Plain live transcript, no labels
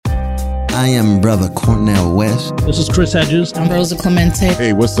I am Brother Cornell West. This is Chris Hedges. I'm Rosa Clemente.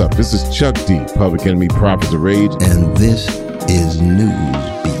 Hey, what's up? This is Chuck D, Public Enemy, Prophets of Rage. And this is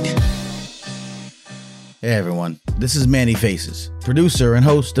Newsbeat. Hey everyone, this is Manny Faces, producer and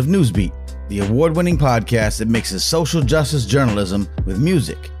host of Newsbeat, the award-winning podcast that mixes social justice journalism with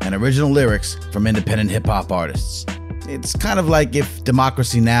music and original lyrics from independent hip-hop artists. It's kind of like if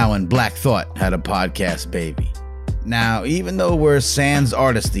Democracy Now! And Black Thought had a podcast baby. Now, even though we're sans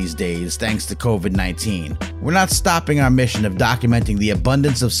artists these days thanks to COVID-19, we're not stopping our mission of documenting the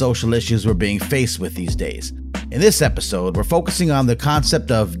abundance of social issues we're being faced with these days. In this episode, we're focusing on the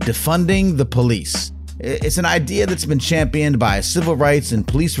concept of defunding the police. It's an idea that's been championed by civil rights and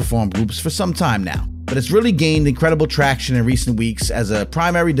police reform groups for some time now, but it's really gained incredible traction in recent weeks as a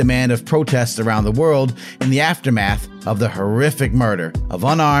primary demand of protests around the world in the aftermath of the horrific murder of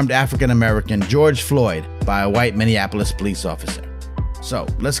unarmed African-American George Floyd by a white Minneapolis police officer. So,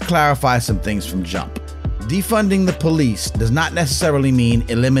 let's clarify some things from jump. Defunding the police does not necessarily mean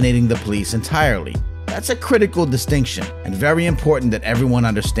eliminating the police entirely. That's a critical distinction and very important that everyone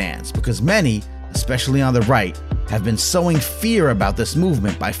understands, because many, especially on the right, have been sowing fear about this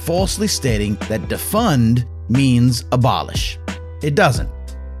movement by falsely stating that defund means abolish. It doesn't.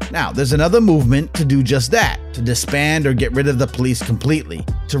 Now, there's another movement to do just that, to disband or get rid of the police completely,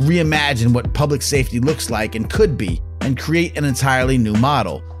 to reimagine what public safety looks like and could be, and create an entirely new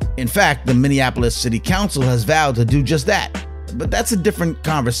model. In fact, the Minneapolis City Council has vowed to do just that. But that's a different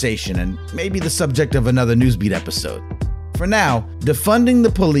conversation and maybe the subject of another Newsbeat episode. For now, defunding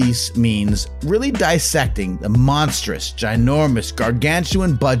the police means really dissecting the monstrous, ginormous,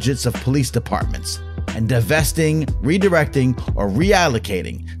 gargantuan budgets of police departments and divesting, redirecting, or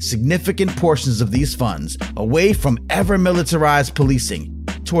reallocating significant portions of these funds away from ever militarized policing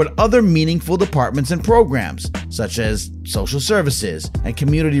toward other meaningful departments and programs, such as social services and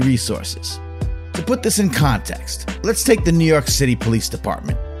community resources. To put this in context, let's take the New York City Police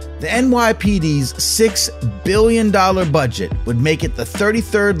Department. The NYPD's $6 billion budget would make it the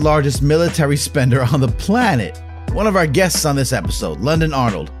 33rd largest military spender on the planet. One of our guests on this episode, London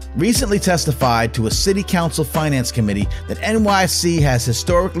Arnold, recently testified to a city council finance committee that NYC has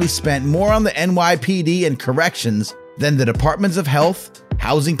historically spent more on the NYPD and corrections than the Departments of Health,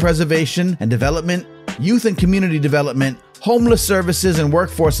 Housing Preservation and Development, Youth and Community Development, Homeless Services, and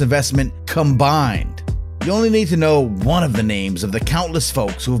Workforce Investment combined. You only need to know one of the names of the countless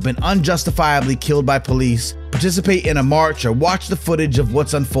folks who have been unjustifiably killed by police, participate in a march, or watch the footage of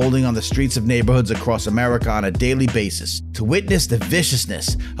what's unfolding on the streets of neighborhoods across America on a daily basis to witness the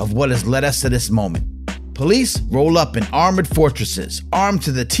viciousness of what has led us to this moment. Police roll up in armored fortresses, armed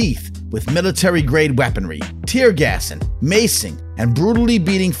to the teeth with military-grade weaponry, tear gassing, macing, and brutally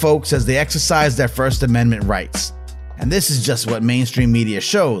beating folks as they exercise their First Amendment rights. And this is just what mainstream media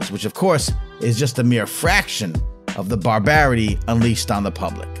shows, which of course is just a mere fraction of the barbarity unleashed on the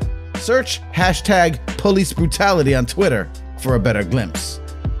public. Search #police brutality on Twitter for a better glimpse.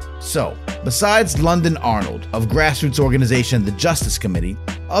 So, besides London Arnold of grassroots organization The Justice Committee,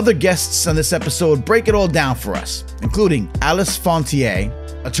 other guests on this episode break it all down for us, including Alice Fontier,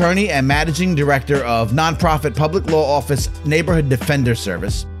 attorney and managing director of nonprofit public law office Neighborhood Defender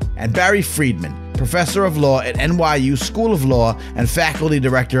Service, and Barry Friedman, professor of law at NYU School of Law and faculty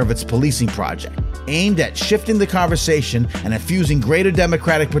director of its policing project, aimed at shifting the conversation and infusing greater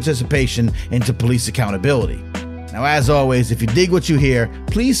democratic participation into police accountability. Now, as always, if you dig what you hear,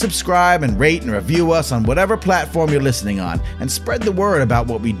 please subscribe and rate and review us on whatever platform you're listening on, and spread the word about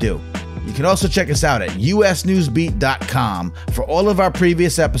what we do. You can also check us out at usnewsbeat.com for all of our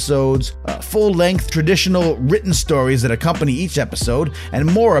previous episodes, full-length traditional written stories that accompany each episode, and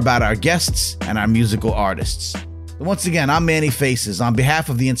more about our guests and our musical artists. Once again, I'm Manny Faces. On behalf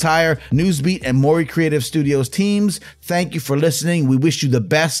of the entire Newsbeat and Maury Creative Studios teams, thank you for listening. We wish you the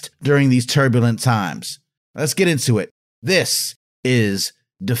best during these turbulent times. Let's get into it. This is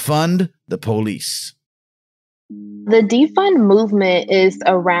Defund the Police. The defund movement is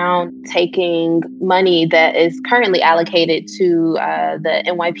around taking money that is currently allocated to the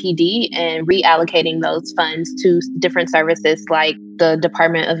NYPD and reallocating those funds to different services like the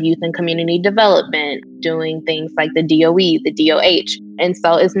Department of Youth and Community Development, doing things like the DOE, the DOH. And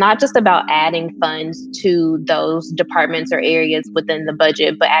so it's not just about adding funds to those departments or areas within the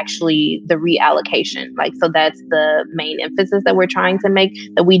budget, but actually the reallocation. So that's the main emphasis that we're trying to make,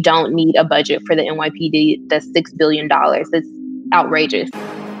 that we don't need a budget for the NYPD that's $6 billion. It's outrageous.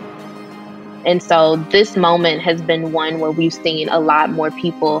 And so this moment has been one where we've seen a lot more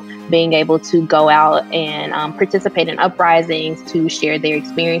people being able to go out and participate in uprisings, to share their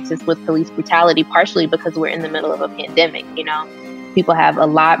experiences with police brutality, partially because we're in the middle of a pandemic, People have a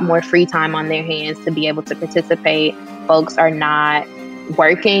lot more free time on their hands to be able to participate. Folks are not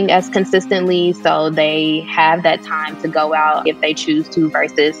working as consistently, so they have that time to go out if they choose to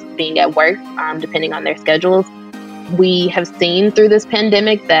versus being at work, depending on their schedules. We have seen through this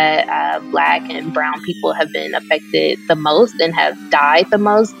pandemic that Black and brown people have been affected the most and have died the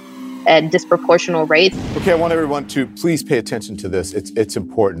most at disproportional rates. Okay, I want everyone to please pay attention to this. It's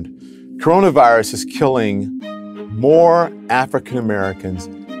important. Coronavirus is killing more African Americans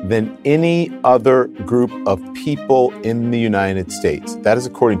than any other group of people in the United States. That is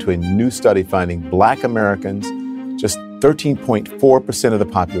according to a new study finding Black Americans, just 13.4% of the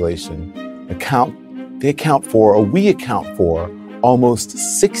population, we account for almost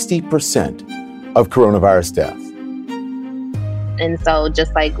 60% of coronavirus deaths. And so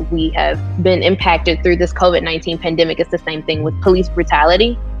just like we have been impacted through this COVID-19 pandemic, it's the same thing with police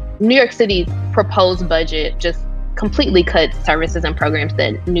brutality. New York City's proposed budget just completely cuts services and programs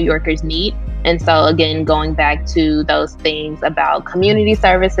that New Yorkers need. And so again, going back to those things about community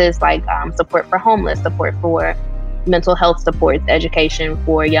services like support for homeless, support for mental health supports, education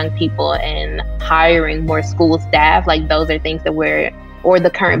for young people, and hiring more school staff, like those are things that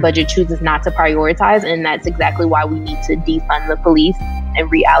the current budget chooses not to prioritize. And that's exactly why we need to defund the police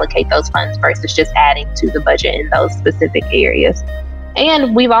and reallocate those funds versus just adding to the budget in those specific areas.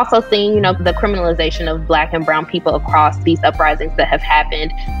 And we've also seen, the criminalization of Black and brown people across these uprisings that have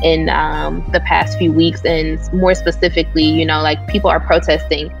happened in the past few weeks. And more specifically, like people are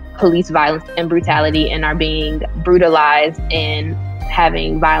protesting police violence and brutality and are being brutalized and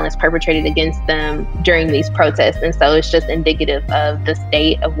having violence perpetrated against them during these protests. And so it's just indicative of the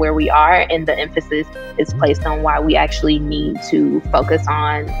state of where we are, and the emphasis is placed on why we actually need to focus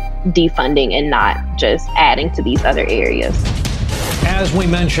on defunding and not just adding to these other areas. As we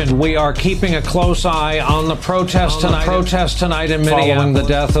mentioned, we are keeping a close eye on the protest tonight in Minneapolis following the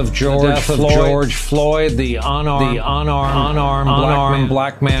death of George Floyd, the unarmed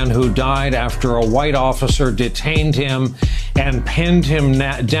black man who died after a white officer detained him and pinned him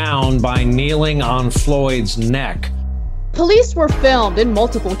down by kneeling on Floyd's neck. Police were filmed in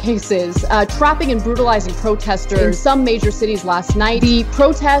multiple cases, trapping and brutalizing protesters in some major cities last night. The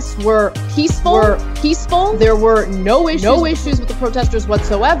protests were peaceful. There were no issues with the protesters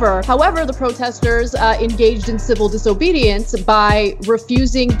whatsoever. However, the protesters engaged in civil disobedience by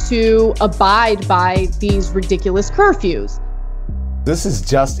refusing to abide by these ridiculous curfews. This is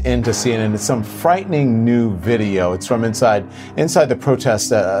just into CNN. It's some frightening new video. It's from inside the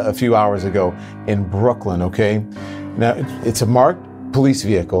protest a few hours ago in Brooklyn, okay? Now, it's a marked police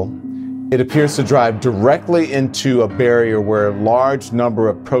vehicle. It appears to drive directly into a barrier where a large number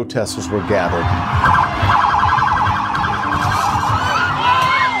of protesters were gathered.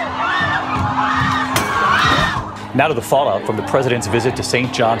 Now to the fallout from the president's visit to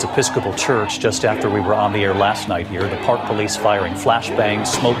St. John's Episcopal Church just after we were on the air last night here. The Park Police firing flashbangs,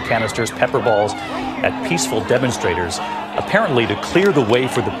 smoke canisters, pepper balls at peaceful demonstrators, apparently to clear the way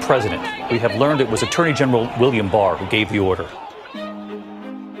for the president. We have learned it was Attorney General William Barr who gave the order.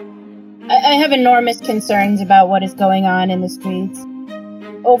 I have enormous concerns about what is going on in the streets.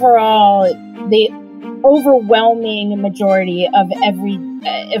 Overall, the overwhelming majority of every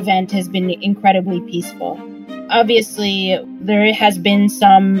event has been incredibly peaceful. Obviously, there has been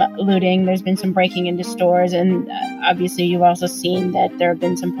some looting, there's been some breaking into stores, and obviously you've also seen that there have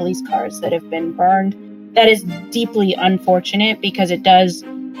been some police cars that have been burned. That is deeply unfortunate because it does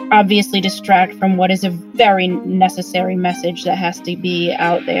obviously distract from what is a very necessary message that has to be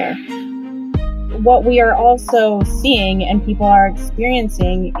out there. What we are also seeing and people are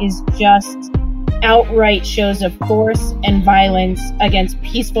experiencing is just outright shows of force and violence against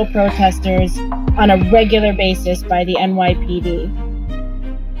peaceful protesters on a regular basis by the NYPD.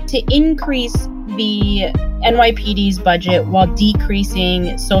 To increase the NYPD's budget while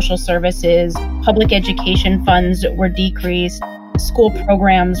decreasing social services, public education funds were decreased, school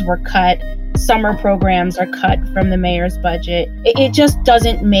programs were cut, summer programs are cut from the mayor's budget. It just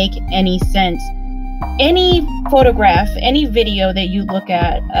doesn't make any sense. Any photograph, any video that you look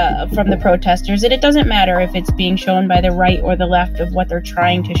at from the protesters, and it doesn't matter if it's being shown by the right or the left of what they're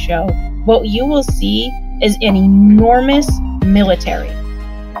trying to show, what you will see is an enormous military.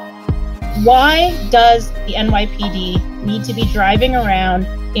 Why does the NYPD need to be driving around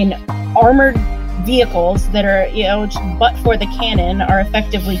in armored vehicles that are, but for the cannon, are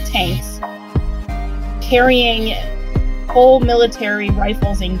effectively tanks, carrying full military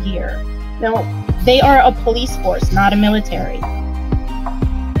rifles and gear? Now, they are a police force, not a military.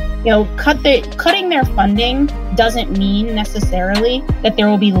 Cutting their funding doesn't mean necessarily that there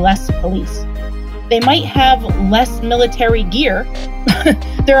will be less police. They might have less military gear.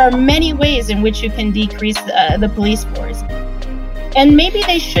 There are many ways in which you can decrease the police force. And maybe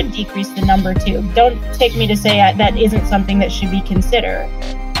they should decrease the number too. Don't take me to say that isn't something that should be considered.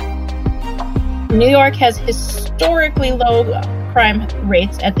 New York has historically low crime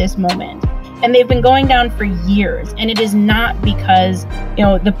rates at this moment, and they've been going down for years. And it is not because,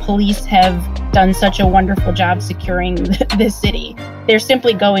 the police have done such a wonderful job securing this city. They're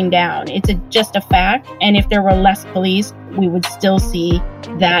simply going down. It's just a fact. And if there were less police, we would still see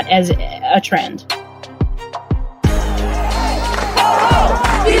that as a trend.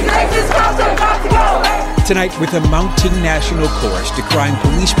 Tonight, with a mounting national chorus decrying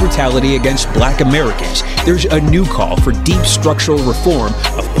police brutality against Black Americans, there's a new call for deep structural reform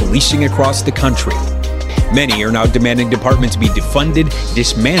of policing across the country. Many are now demanding departments be defunded,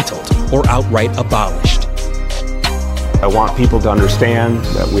 dismantled, or outright abolished. I want people to understand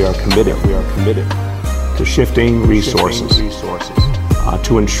that we are committed to shifting resources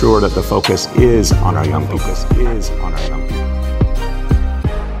to ensure that the focus is on our young people.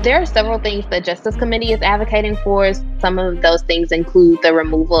 There are several things that Justice Committee is advocating for. Some of those things include the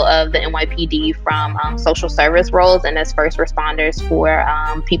removal of the NYPD from social service roles and as first responders for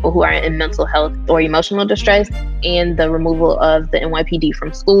people who are in mental health or emotional distress, and the removal of the NYPD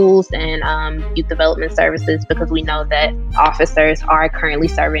from schools and youth development services, because we know that officers are currently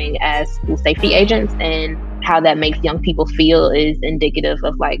serving as school safety agents, and how that makes young people feel is indicative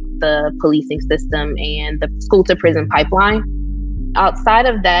of the policing system and the school to prison pipeline. Outside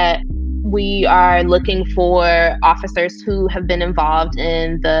of that, we are looking for officers who have been involved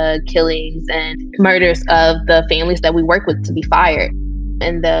in the killings and murders of the families that we work with to be fired.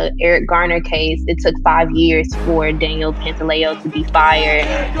 In the Eric Garner case, it took 5 years for Daniel Pantaleo to be fired.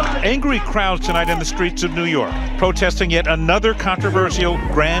 Angry crowds tonight in the streets of New York, protesting yet another controversial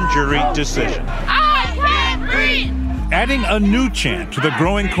grand jury decision. I can't breathe! Adding a new chant to the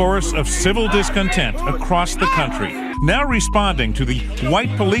growing chorus of civil discontent across the country. Now responding to the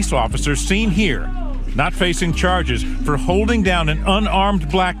white police officer seen here, not facing charges for holding down an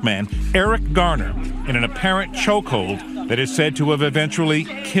unarmed Black man, Eric Garner, in an apparent chokehold that is said to have eventually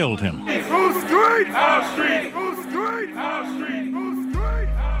killed him. Who's great? Our street! Who's great? Our street! Who's great?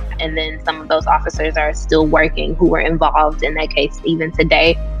 And then some of those officers are still working who were involved in that case even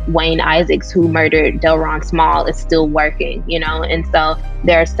today. Wayne Isaacs, who murdered Delron Small, is still working, and so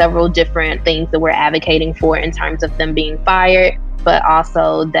there are several different things that we're advocating for in terms of them being fired, but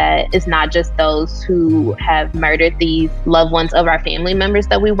also that it's not just those who have murdered these loved ones of our family members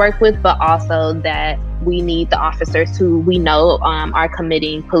that we work with, but also that we need the officers who we know are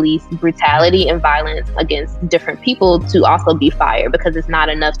committing police brutality and violence against different people to also be fired, because it's not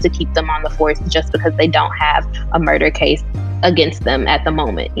enough to keep them on the force just because they don't have a murder case against them at the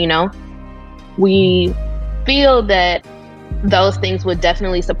moment, We feel that those things would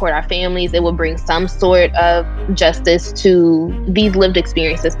definitely support our families. It would bring some sort of justice to these lived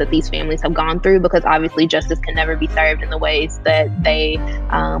experiences that these families have gone through, because obviously justice can never be served in the ways that they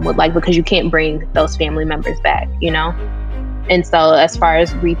would like, because you can't bring those family members back, And so as far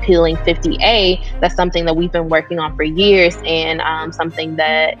as repealing 50A, that's something that we've been working on for years, and something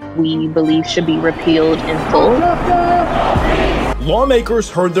that we believe should be repealed in full. Lawmakers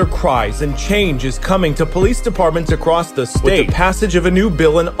heard their cries, and change is coming to police departments across the state with the passage of a new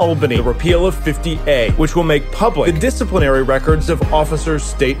bill in Albany, the repeal of 50A, which will make public the disciplinary records of officers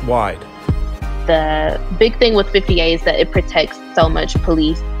statewide. The big thing with 50A is that it protects so much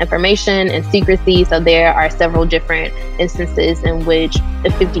police information and secrecy. So there are several different instances in which the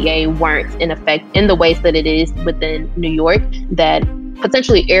 50A weren't in effect in the ways that it is within New York, that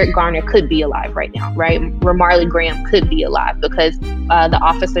potentially Eric Garner could be alive right now, right? Ramarley Graham could be alive because the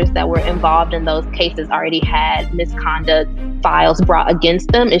officers that were involved in those cases already had misconduct files brought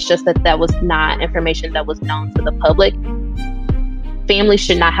against them. It's just that was not information that was known to the public. Families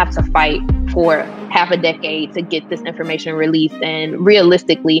should not have to fight for half a decade to get this information released. And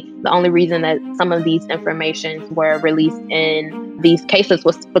realistically, the only reason that some of these informations were released in these cases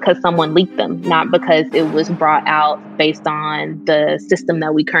was because someone leaked them, not because it was brought out based on the system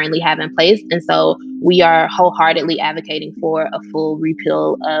that we currently have in place. And so we are wholeheartedly advocating for a full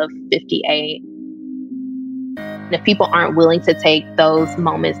repeal of 50A. And if people aren't willing to take those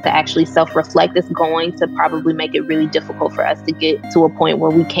moments to actually self-reflect, it's going to probably make it really difficult for us to get to a point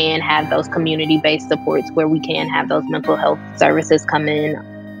where we can have those community-based supports, where we can have those mental health services come in.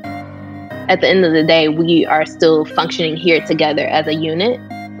 At the end of the day, we are still functioning here together as a unit.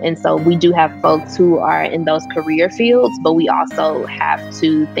 And so we do have folks who are in those career fields, but we also have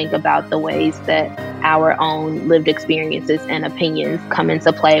to think about the ways that our own lived experiences and opinions come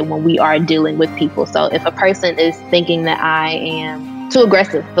into play when we are dealing with people. So if a person is thinking that I am too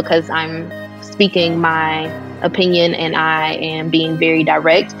aggressive because I'm speaking my opinion and I am being very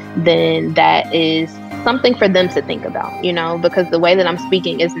direct, then that is something for them to think about, because the way that I'm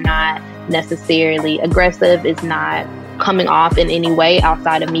speaking is not necessarily aggressive, it's not coming off in any way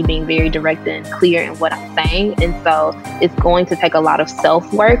outside of me being very direct and clear in what I'm saying. And so it's going to take a lot of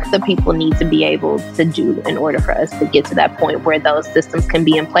self-work that people need to be able to do in order for us to get to that point where those systems can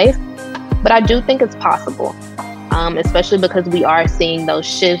be in place. But I do think it's possible, especially because we are seeing those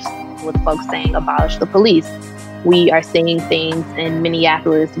shifts with folks saying abolish the police. We are seeing things in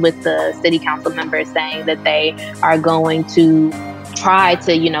Minneapolis with the city council members saying that they are going to try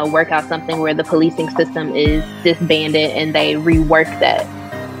to, work out something where the policing system is disbanded and they rework that.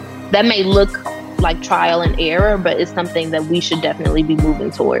 That may look like trial and error, but it's something that we should definitely be moving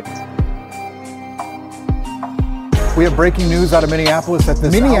towards. We have breaking news out of Minneapolis that the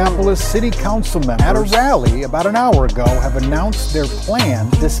Minneapolis City Council members at a rally about an hour ago have announced their plan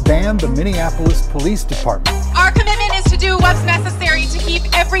to disband the Minneapolis Police Department. Our commitment is to do what's necessary to keep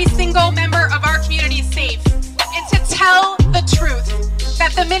every single member of our community safe and to tell the truth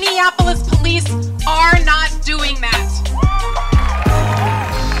that the Minneapolis police are not doing that.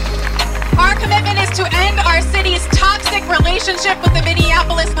 Our commitment is to end our city's toxic relationship with the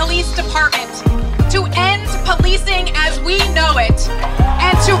Minneapolis Police Department, to end policing as we know it,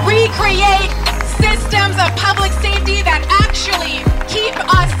 and to recreate systems of public safety that actually keep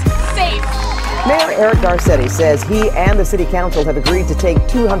us safe. Mayor Eric Garcetti says he and the city council have agreed to take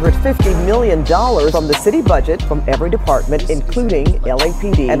 $250 million from the city budget from every department, including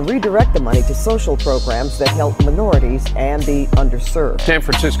LAPD, and redirect the money to social programs that help minorities and the underserved. San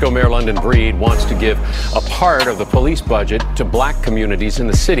Francisco Mayor London Breed wants to give a part of the police budget to black communities in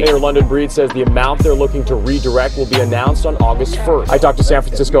the city. Mayor London Breed says the amount they're looking to redirect will be announced on August 1st. I talked to San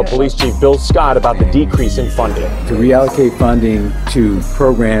Francisco Police Chief Bill Scott about the decrease in funding. To reallocate funding to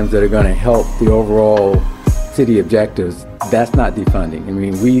programs that are going to help the overall city objectives, that's not defunding. I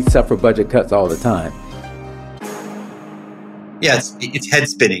mean, we suffer budget cuts all the time. Yeah, it's head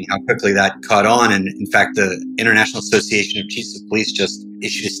spinning how quickly that caught on. And in fact, the International Association of Chiefs of Police just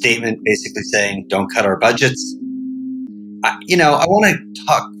issued a statement basically saying, don't cut our budgets. I want to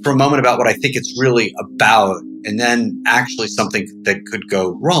talk for a moment about what I think it's really about, and then actually something that could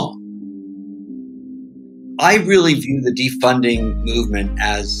go wrong. I really view the defunding movement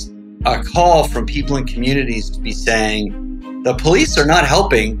as a call from people in communities to be saying, the police are not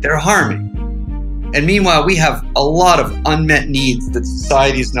helping, they're harming. And meanwhile, we have a lot of unmet needs that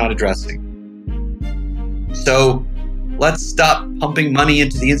society is not addressing. So let's stop pumping money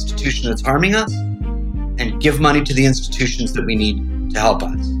into the institution that's harming us and give money to the institutions that we need to help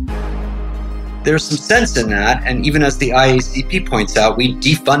us. There's some sense in that, and even as the IACP points out, we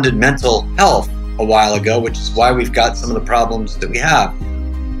defunded mental health a while ago, which is why we've got some of the problems that we have.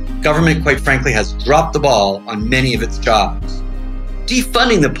 Government, quite frankly, has dropped the ball on many of its jobs.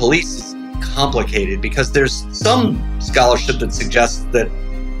 Defunding the police is complicated because there's some scholarship that suggests that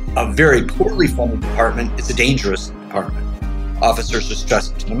a very poorly funded department is a dangerous department. Officers are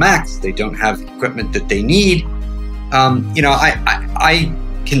stressed to the max. They don't have the equipment that they need. I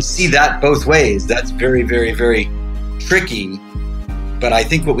can see that both ways. That's very, very, very tricky. But I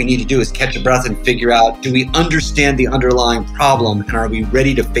think what we need to do is catch a breath and figure out, do we understand the underlying problem, and are we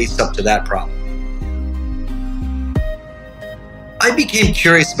ready to face up to that problem? I became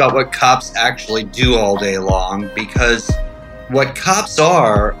curious about what cops actually do all day long, because what cops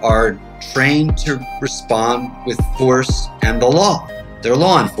are trained to respond with force and the law. They're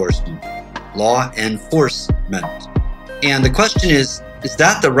law enforcement. Law enforcement. And the question is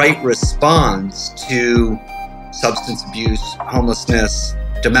that the right response to substance abuse, homelessness,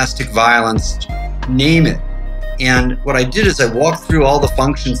 domestic violence, name it? And what I did is I walked through all the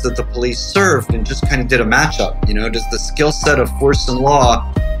functions that the police served and just kind of did a matchup. Does the skill set of force and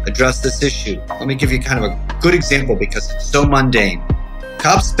law address this issue? Let me give you kind of a good example because it's so mundane.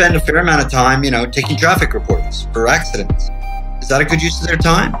 Cops spend a fair amount of time, taking traffic reports for accidents. Is that a good use of their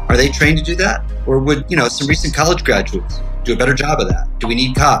time? Are they trained to do that? Or would, some recent college graduates do a better job of that? Do we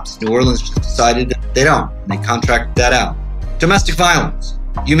need cops? New Orleans just decided that they don't, and they contracted that out. Domestic violence.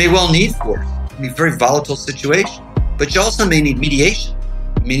 You may well need force. It can be a very volatile situation, but you also may need mediation.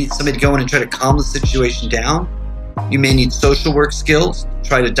 You may need somebody to go in and try to calm the situation down. You may need social work skills,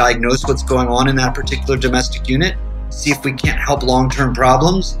 try to diagnose what's going on in that particular domestic unit, see if we can't help long-term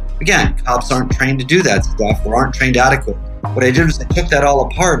problems. Again, cops aren't trained to do that stuff or aren't trained adequately. What I did was I took that all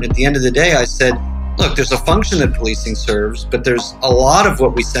apart, and at the end of the day, I said, look, there's a function that policing serves, but there's a lot of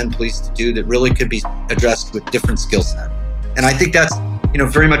what we send police to do that really could be addressed with different skill set. And I think that's,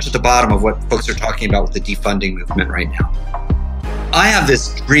 very much at the bottom of what folks are talking about with the defunding movement right now. I have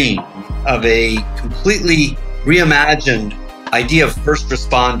this dream of a completely reimagined idea of first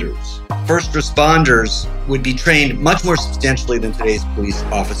responders. First responders would be trained much more substantially than today's police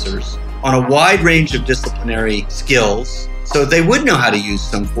officers on a wide range of disciplinary skills. So they would know how to use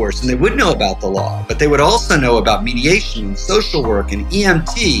some force and they would know about the law, but they would also know about mediation and social work and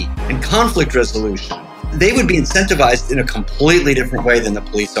EMT and conflict resolution. They would be incentivized in a completely different way than the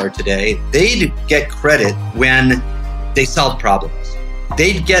police are today. They'd get credit when they solve problems.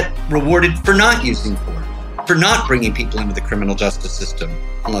 They'd get rewarded for not using force, for not bringing people into the criminal justice system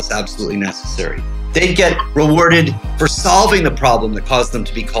unless absolutely necessary. They'd get rewarded for solving the problem that caused them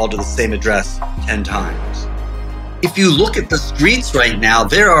to be called to the same address 10 times. If you look at the streets right now,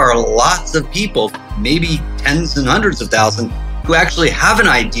 there are lots of people, maybe tens and hundreds of thousands, who actually have an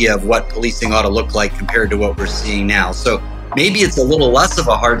idea of what policing ought to look like compared to what we're seeing now. So maybe it's a little less of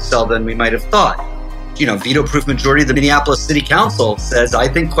a hard sell than we might have thought. Veto-proof majority of the Minneapolis City Council says, I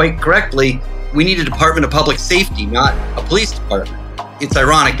think quite correctly, we need a Department of Public Safety, not a police department. It's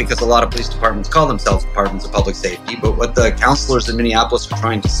ironic because a lot of police departments call themselves departments of public safety, but what the councilors in Minneapolis are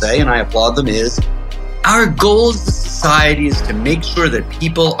trying to say, and I applaud them, is our goal as a society is to make sure that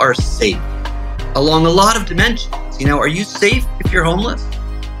people are safe along a lot of dimensions. Are you safe if you're homeless?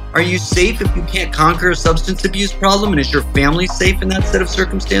 Are you safe if you can't conquer a substance abuse problem? And is your family safe in that set of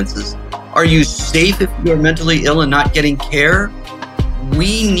circumstances? Are you safe if you're mentally ill and not getting care?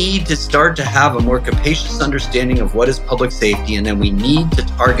 We need to start to have a more capacious understanding of what is public safety, and then we need to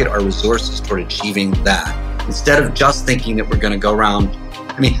target our resources toward achieving that, instead of just thinking that we're going to go around.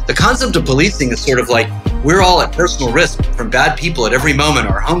 The concept of policing is sort of like we're all at personal risk from bad people at every moment.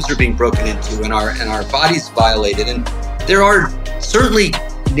 Our homes are being broken into and our bodies violated. And there are certainly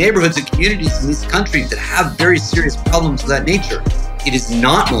neighborhoods and communities in these countries that have very serious problems of that nature. It is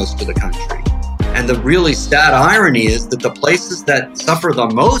not most of the country. And the really sad irony is that the places that suffer the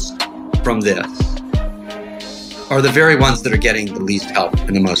most from this are the very ones that are getting the least help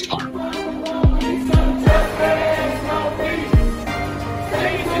and the most harm.